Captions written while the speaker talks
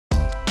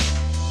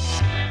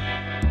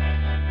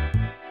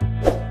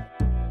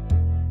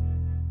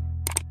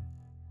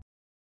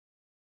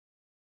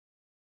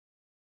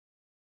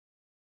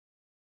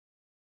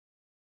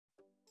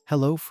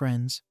Hello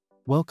friends,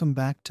 welcome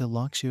back to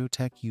Lakshyo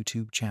Tech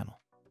YouTube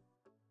channel.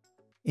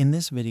 In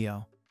this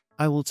video,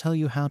 I will tell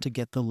you how to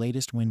get the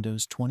latest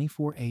Windows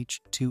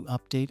 24H2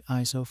 update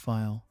ISO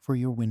file for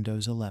your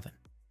Windows 11.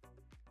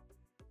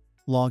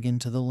 Log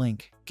into the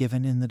link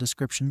given in the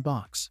description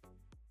box.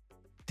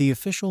 The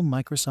official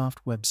Microsoft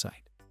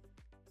website.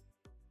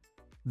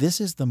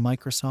 This is the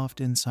Microsoft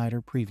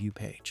Insider Preview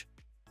page.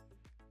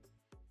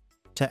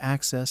 To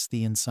access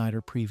the Insider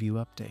Preview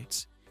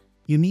updates,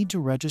 you need to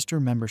register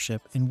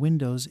membership in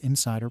Windows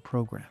Insider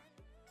Program.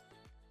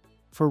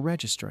 For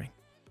registering,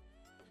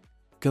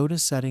 go to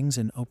Settings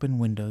and open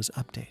Windows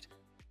Update.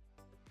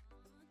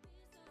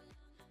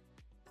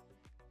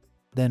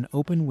 Then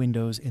open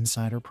Windows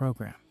Insider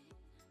Program.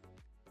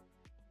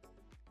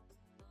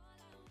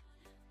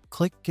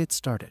 Click Get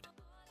Started.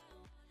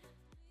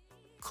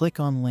 Click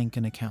on Link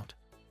an account.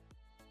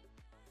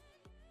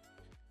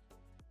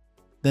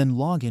 Then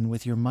log in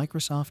with your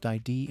Microsoft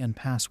ID and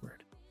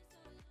password.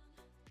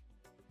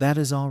 That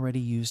is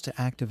already used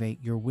to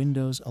activate your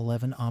Windows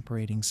 11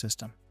 operating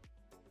system.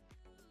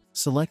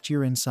 Select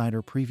your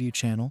Insider Preview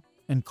channel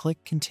and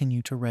click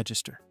Continue to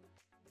register.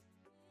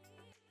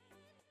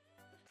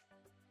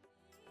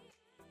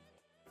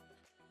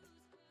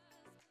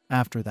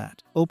 After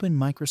that, open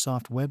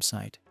Microsoft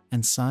website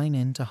and sign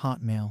in to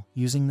Hotmail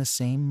using the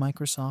same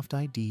Microsoft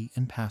ID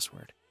and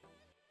password.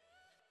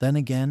 Then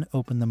again,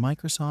 open the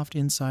Microsoft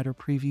Insider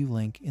Preview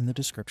link in the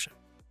description.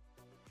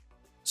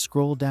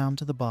 Scroll down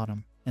to the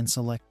bottom and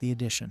select the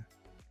edition.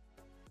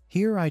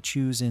 Here I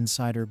choose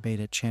Insider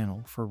Beta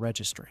channel for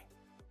registering.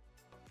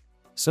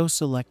 So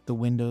select the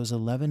Windows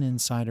 11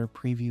 Insider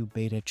Preview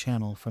Beta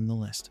channel from the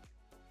list.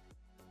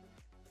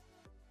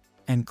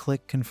 And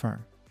click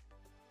Confirm.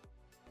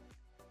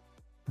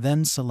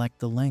 Then select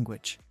the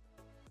language.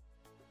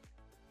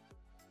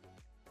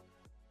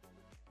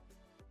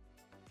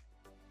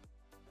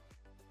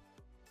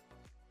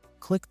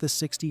 Click the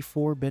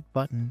 64-bit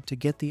button to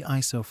get the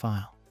ISO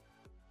file.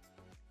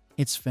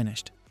 It's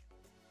finished.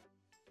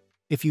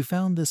 If you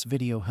found this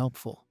video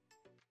helpful,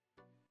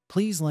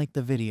 please like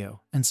the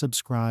video and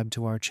subscribe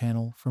to our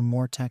channel for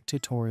more tech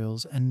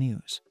tutorials and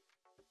news.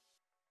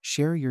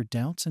 Share your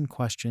doubts and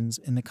questions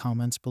in the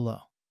comments below.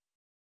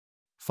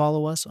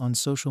 Follow us on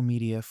social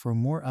media for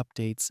more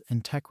updates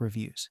and tech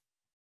reviews.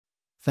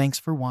 Thanks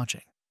for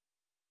watching.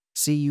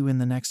 See you in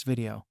the next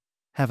video.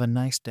 Have a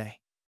nice day.